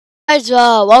Guys,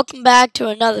 welcome back to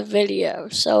another video.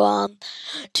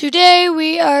 Today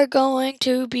we are going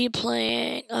to be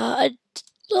playing a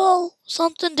little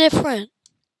something different.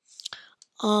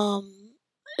 A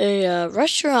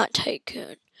restaurant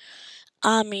tycoon.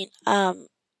 Oh,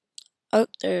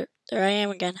 there I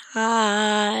am again.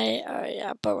 Hi. Alright,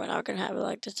 yeah, but we're not gonna have it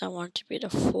like this. I want it to be the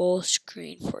full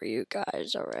screen for you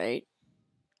guys. Alright.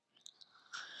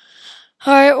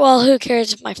 Alright, well, who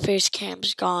cares if my face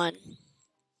cam's gone?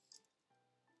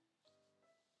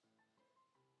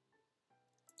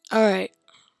 Alright.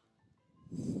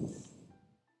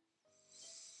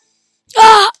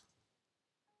 Ah!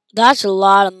 That's a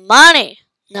lot of money.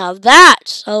 Now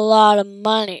that's a lot of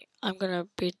money. I'm gonna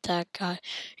beat that guy.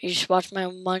 You just watch my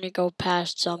money go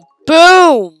past some.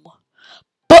 Boom!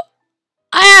 But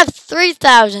I have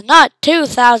 3,000, not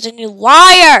 2,000, you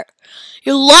liar!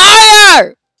 You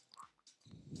liar!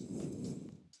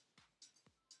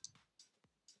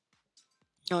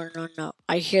 No.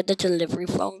 I hear the delivery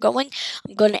phone going.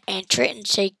 I'm gonna answer it and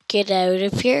say, get out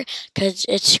of here, because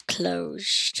it's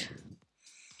closed.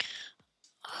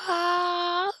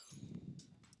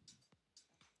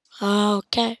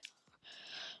 Okay.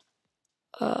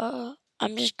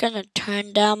 I'm just gonna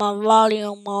turn down my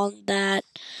volume on that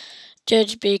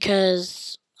just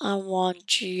because I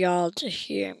want y'all to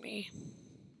hear me.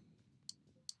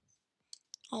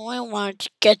 Oh, I want to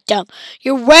get them.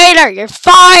 You waiter, you're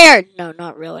fired! No,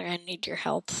 not really. I need your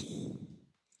help.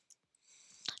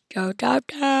 Go.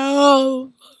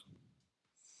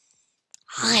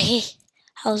 Hi,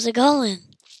 how's it going?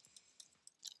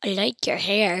 I like your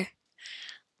hair.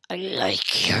 I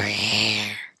like your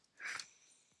hair.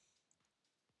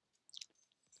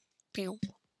 Bow,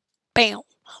 bow,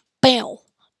 bow,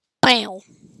 bow.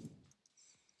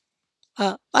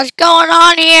 What's going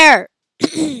on here?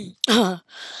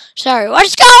 Sorry,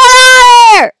 what's going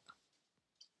on here?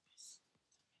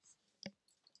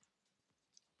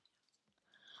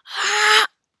 Ah!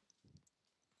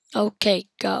 Okay,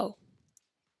 go.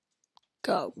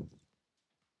 Go.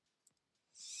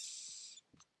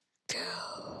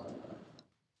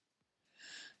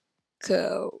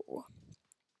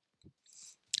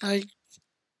 I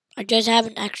just have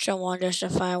an extra one just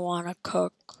if I want to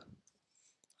cook.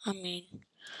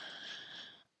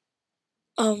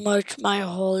 How much my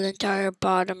whole entire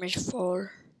bottom is full.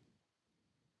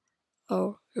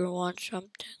 Oh, you want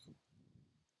something?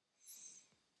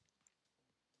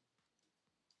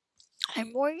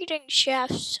 I'm waiting,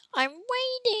 chefs. I'm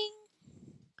waiting.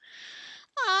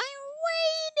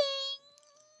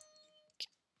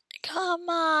 Come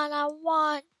on, I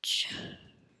want.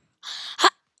 Ha!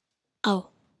 Oh.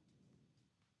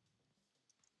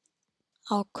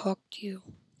 I'll cook you.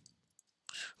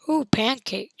 Ooh,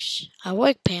 pancakes. I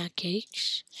like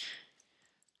pancakes.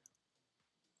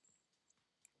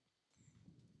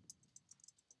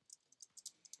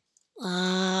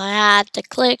 I have to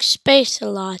click space a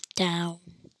lot down.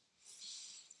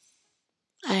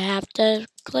 I have to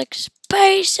click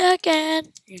space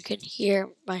again. You can hear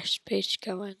my space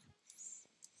going.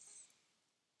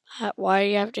 Why do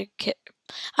you have to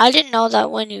I didn't know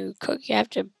that when you cook you have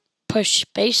to push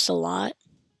space a lot.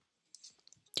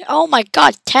 Oh my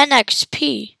god, 10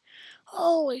 XP.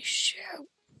 Holy shit.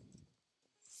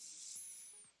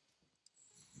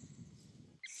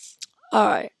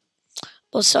 Alright.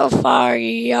 Well, so far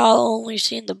y'all only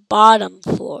seen the bottom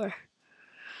floor.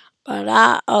 But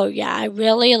I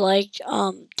really liked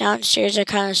downstairs I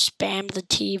kind of spammed the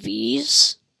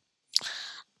TVs.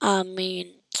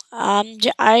 I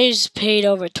just paid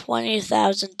over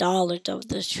 $20,000 of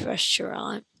this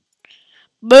restaurant.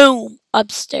 Boom!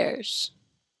 Upstairs.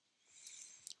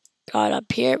 Got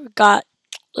up here, we got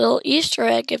a little Easter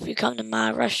egg if you come to my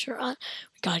restaurant.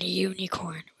 We got a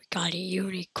unicorn.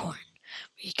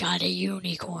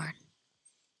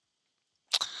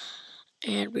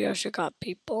 And we also got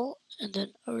people. And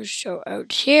then also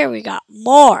out here we got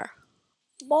more.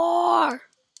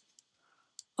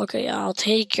 Okay, I'll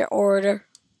take your order.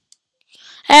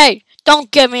 Hey,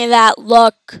 don't give me that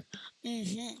look.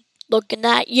 Looking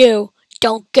at you.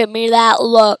 Don't give me that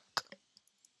look.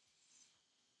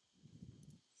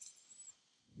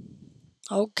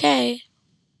 Okay.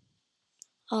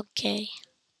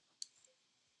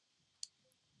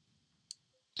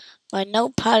 My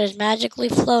notepad is magically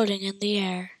floating in the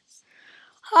air.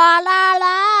 La la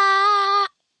la.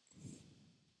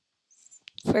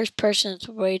 First person is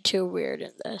way too weird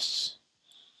in this.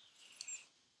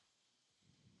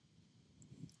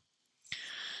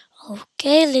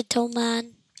 Okay, little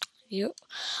man.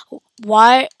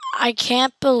 Why? I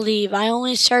can't believe I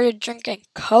only started drinking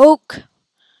Coke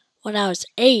when I was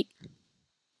 8.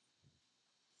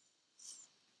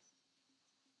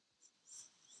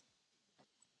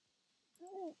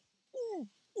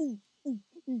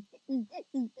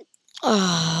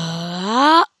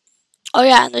 Uh, oh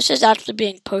yeah, and this is actually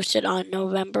being posted on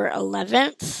November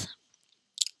 11th.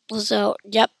 So,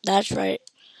 yep, that's right.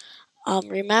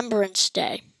 Remembrance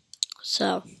Day.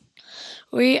 So,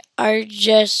 we are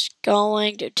just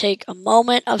going to take a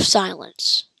moment of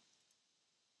silence.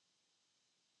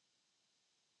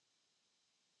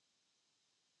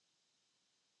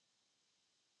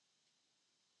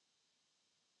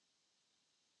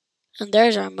 And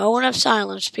there's our moment of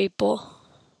silence, people.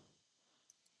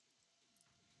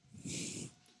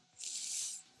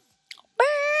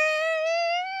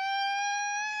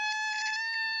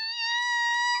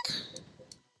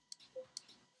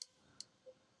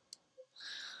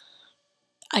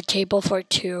 A table for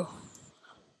two.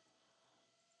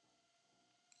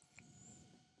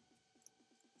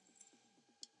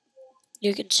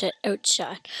 You can sit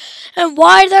outside. And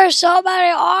why there's so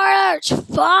many orders?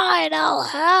 Fine, I'll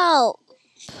help.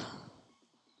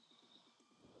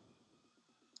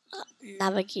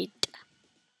 Navigate.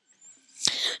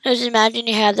 Just imagine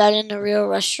you have that in a real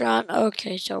restaurant.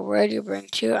 Okay, so where do you bring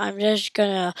to? I'm just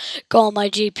gonna go on my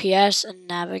GPS and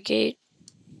navigate.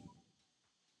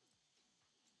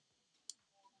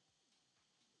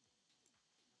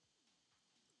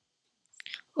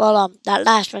 Well, that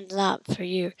last one's not for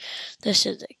you. This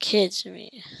is the kids'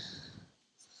 me.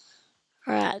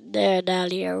 Right there,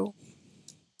 Daddy-o.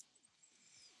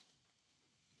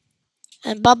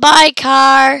 And bye-bye,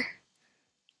 car.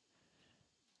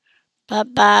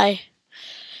 Bye-bye.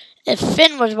 If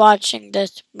Finn was watching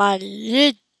this, my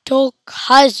little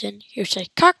cousin, he'd say,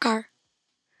 car,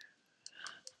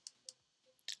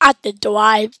 at the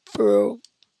drive-thru.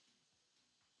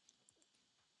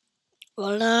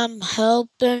 Well, I'm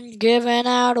helping giving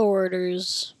out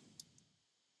orders.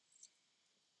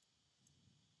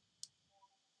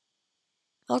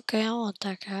 Okay, I want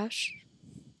that cash.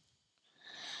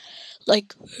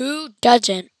 Like, who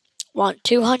doesn't want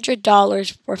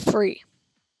 $200 for free?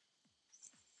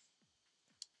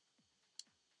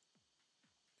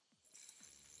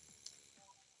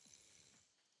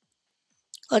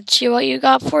 Let's see what you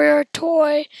got for your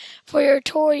toy. For your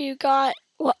toy, you got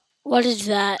what is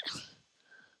that?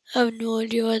 I have no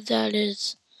idea what that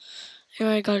is. Here,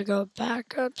 I gotta go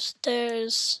back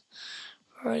upstairs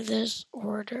for this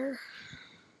order.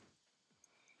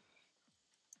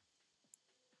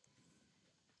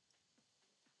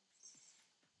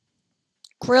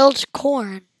 Grilled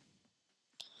corn.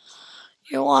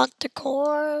 You want the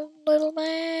corn, little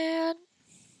man?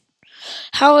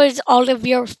 How is all of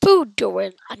your food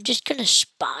doing? I'm just gonna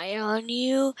spy on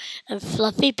you. And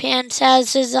Fluffy Pants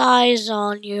has his eyes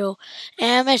on you.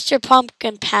 And Mr.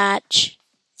 Pumpkin Patch.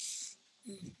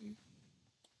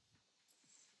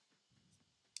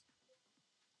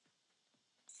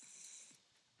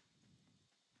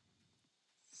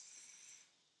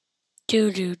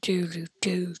 Do do do do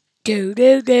do do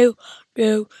do do do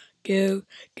do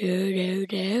do do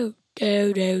do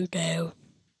do do do.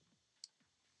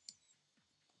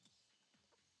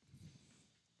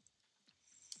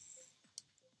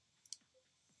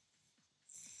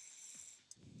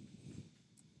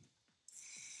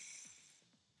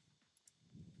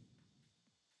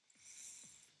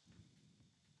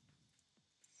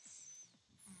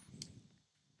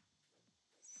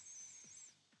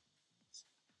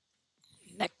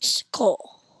 Mexico.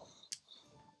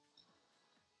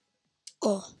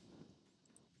 Oh,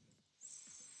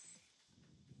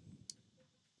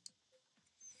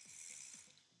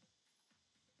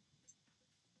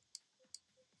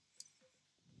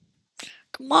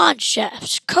 come on,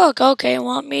 chefs, cook. Okay,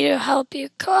 want me to help you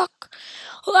cook?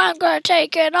 Well, I'm gonna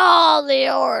take in all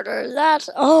the orders. That's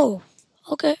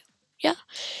okay. Yeah,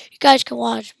 you guys can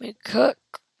watch me cook.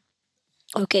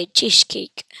 Okay,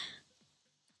 cheesecake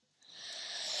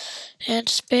and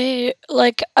space.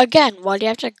 Like again, why do you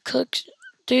have to cook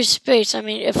through space? I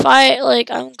mean, if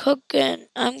I'm cooking,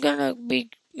 I'm gonna be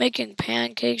making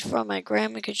pancakes for my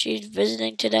grandma because she's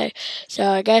visiting today. So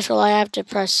I guess will I have to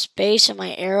press space and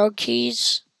my arrow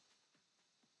keys?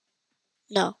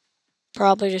 No,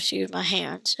 probably just use my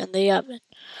hands in the oven.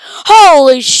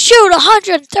 Holy shoot,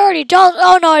 $130!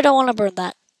 Oh no, I don't want to burn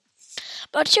that.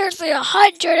 But seriously,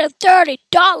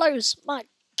 $130! My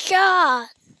God.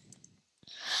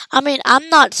 I mean, I'm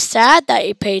not sad that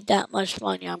he paid that much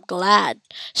money. I'm glad.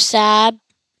 Sad,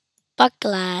 but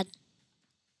glad.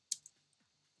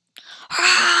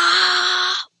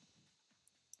 Ah!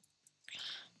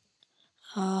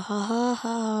 Ha ha ha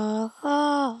ha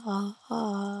ha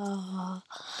ha.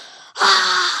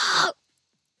 Ah!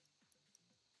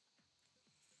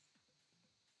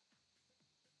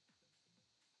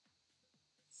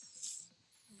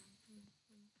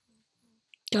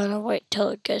 Gotta wait till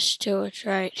it gets to its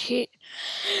right heat.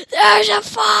 There's a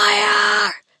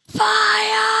fire!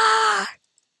 Fire!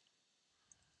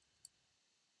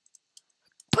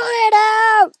 Put it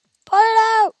out! Put it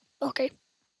out! Okay.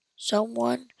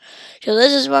 Someone. So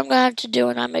this is what I'm gonna have to do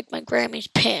when I make my Grammy's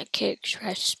pancakes.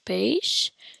 Right?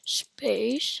 Space.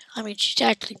 Space. I mean, she's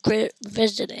actually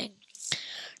visiting.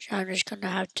 So I'm just gonna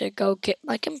have to go get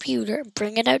my computer and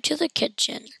bring it out to the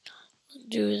kitchen.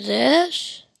 Do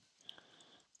this.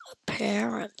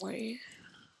 Apparently.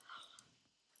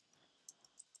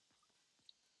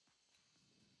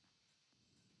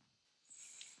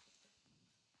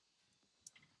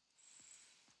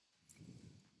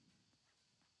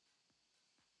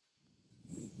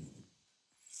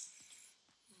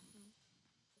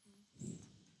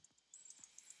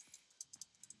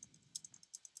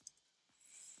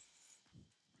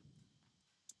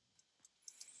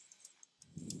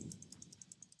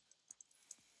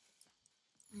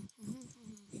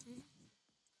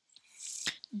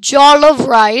 Jar of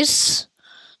rice.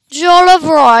 Jar of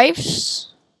rice.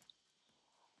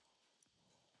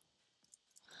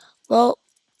 Well,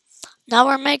 now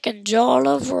we're making jar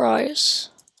of rice.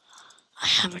 I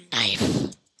have a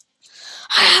knife.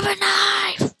 I have a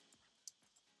knife.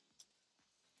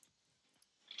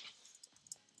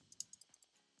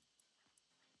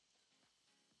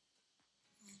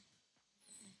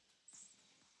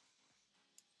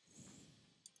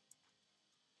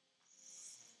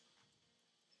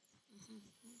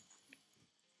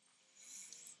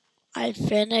 I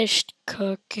finished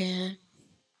cooking.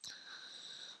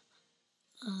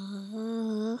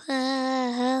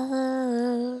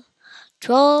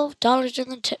 $12 in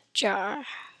the tip jar.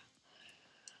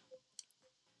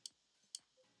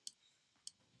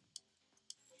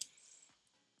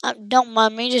 Don't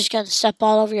mind me, just gonna step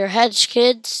all over your heads,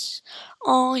 kids.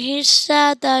 Oh, he's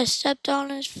sad that I stepped on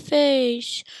his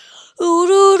face. Ooh,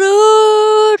 doo,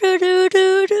 doo, doo, doo,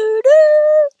 doo, doo,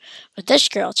 doo. But this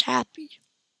girl's happy.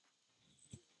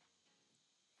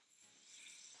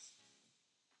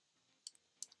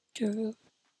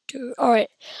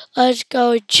 Alright, let's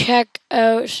go check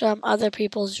out some other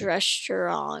people's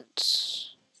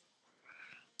restaurants.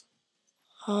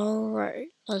 Alright,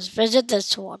 let's visit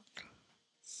this one.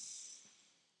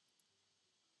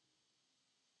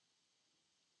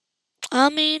 I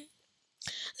mean,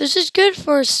 this is good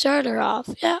for a starter off,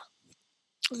 yeah.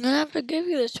 I'm gonna have to give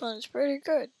you this one, it's pretty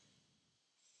good.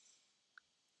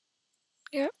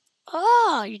 Yep.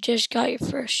 Ah, you just got your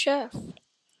first chef.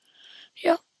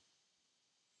 Yep.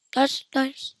 That's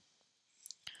nice.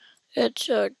 It's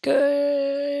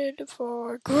good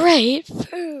for great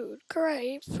food.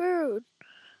 Great food.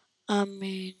 I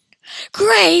mean,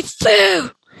 great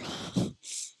food!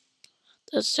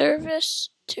 The service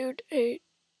to date.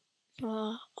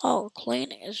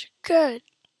 Cleaning is good.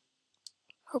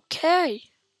 Okay.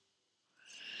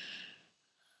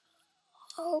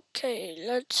 Okay,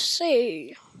 let's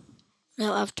see.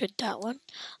 Now after that one,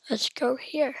 let's go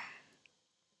here.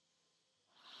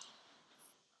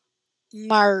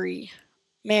 Mary.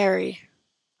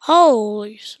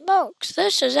 Holy smokes,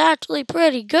 this is actually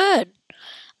pretty good.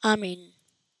 I mean,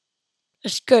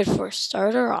 it's good for a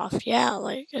starter off. Yeah,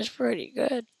 like, it's pretty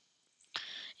good.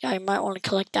 Yeah, you might want to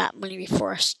collect that money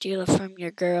before I steal it from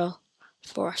your girl.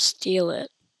 Before I steal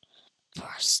it.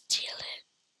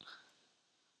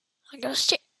 I'm gonna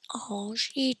steal. Oh,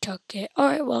 she took it.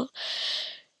 Alright, well.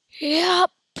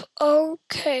 Yep.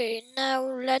 Okay, now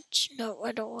let's. No,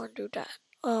 I don't want to do that.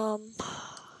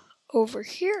 Over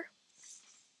here.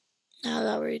 Now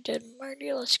that we did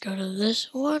Marty, let's go to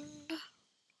this one.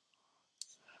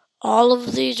 All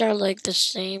of these are like the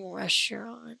same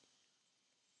restaurant.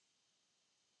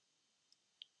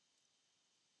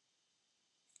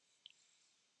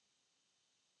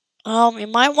 You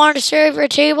might want to serve your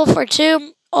table for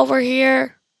two over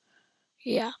here.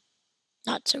 Yeah,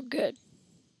 not so good.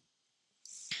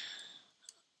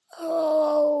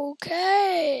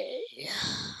 Okay.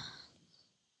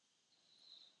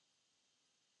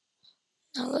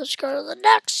 Now let's go to the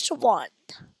next one.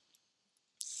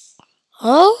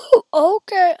 Oh,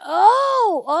 okay.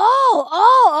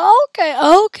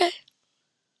 Okay.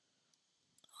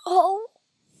 Oh.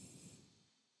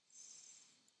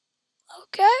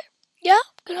 Okay. Yeah,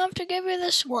 gonna have to give you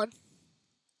this one.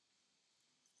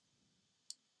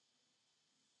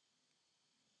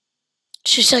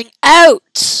 She's saying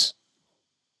out.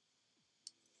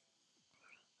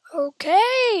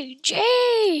 Okay,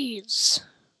 jeez.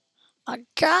 My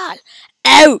God.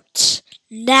 Out.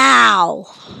 Now.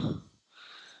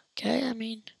 Okay, I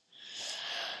mean,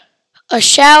 a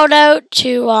shout out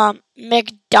to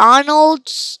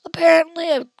McDonald's, apparently.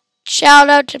 A shout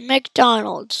out to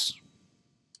McDonald's.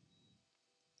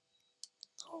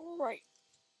 All right.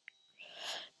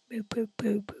 Boop, boop,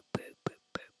 boop, boop, boop, boop,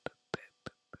 boop.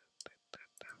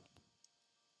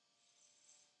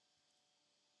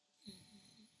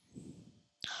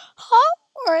 Oh,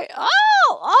 all right.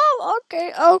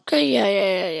 Okay.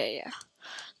 Yeah.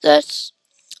 This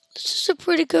is a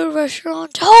pretty good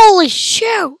restaurant. Holy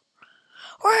shoot!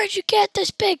 Where'd you get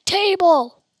this big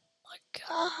table? My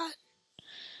God.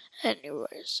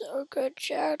 Anyways, so good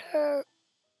shout out.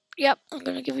 Yep, I'm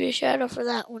gonna give you a shout out for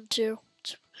that one too.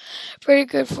 It's pretty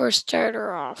good for a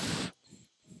starter off.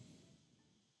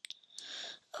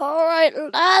 Alright,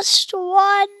 last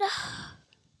one.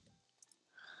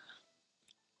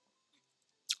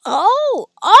 Bam,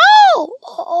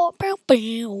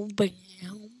 bam,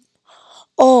 bam.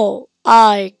 Oh,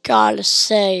 I gotta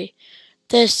say,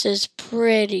 this is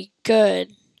pretty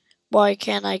good. Why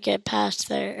can't I get past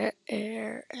there?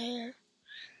 Air. I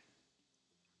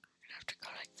have to go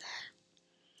like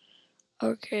that.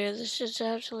 Okay, this is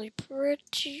actually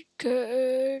pretty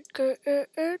good. Good.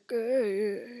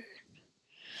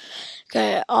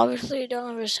 Okay, obviously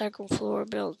don't have a second floor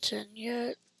built in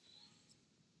yet.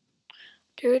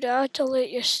 Dude, I have to let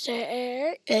you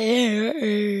stairs.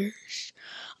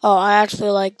 Oh, I actually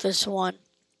like this one.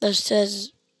 This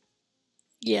says,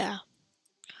 yeah.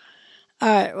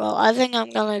 Alright, well, I think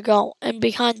I'm gonna go in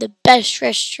behind the best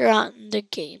restaurant in the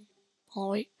game.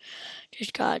 Alright,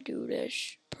 just gotta do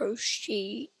this.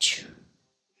 Proceed.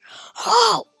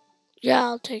 Oh! Yeah,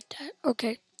 I'll take that.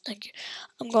 Okay, thank you.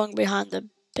 I'm going behind the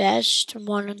best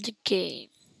one in the game.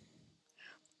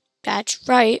 That's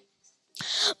right.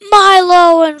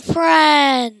 Milo and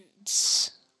Friends!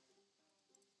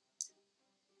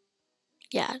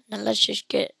 Yeah, now let's just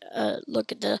get a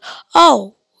look at the...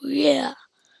 Oh, yeah.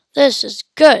 This is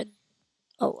good.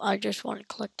 Oh, I just want to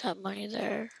collect that money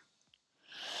there.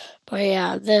 But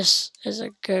yeah, this is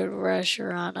a good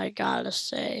restaurant, I gotta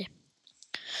say.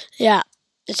 Yeah,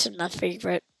 it's my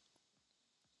favorite.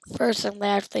 First thing, they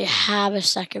actually have a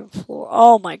second floor.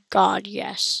 Oh my God,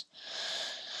 yes.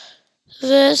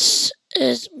 This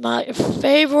is my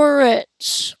favorite.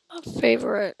 My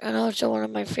favorite. And also one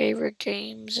of my favorite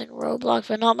games in Roblox,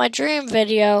 but not my dream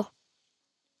video.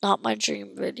 Not my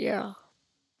dream video.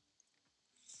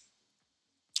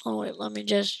 Oh wait, let me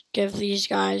just give these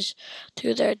guys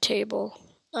to their table.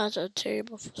 That's a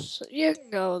table. So you can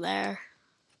go there.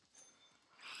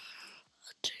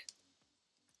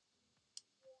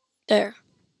 There.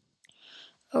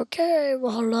 Okay,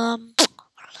 well,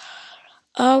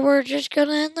 we're just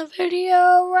gonna end the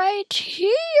video right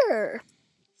here.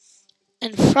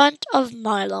 In front of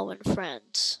Milo and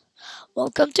Friends.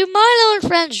 Welcome to Milo and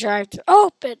Friends Drive.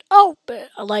 Open. I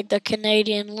like the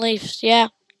Canadian Leafs. Yeah,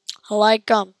 I like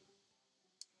them.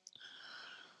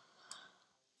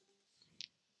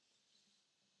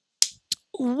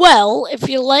 Well, if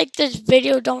you like this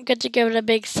video, don't forget to give it a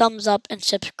big thumbs up and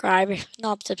subscribe if you're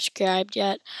not subscribed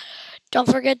yet. Don't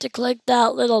forget to click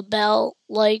that little bell,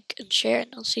 like, and share,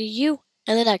 and I'll see you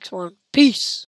in the next one. Peace.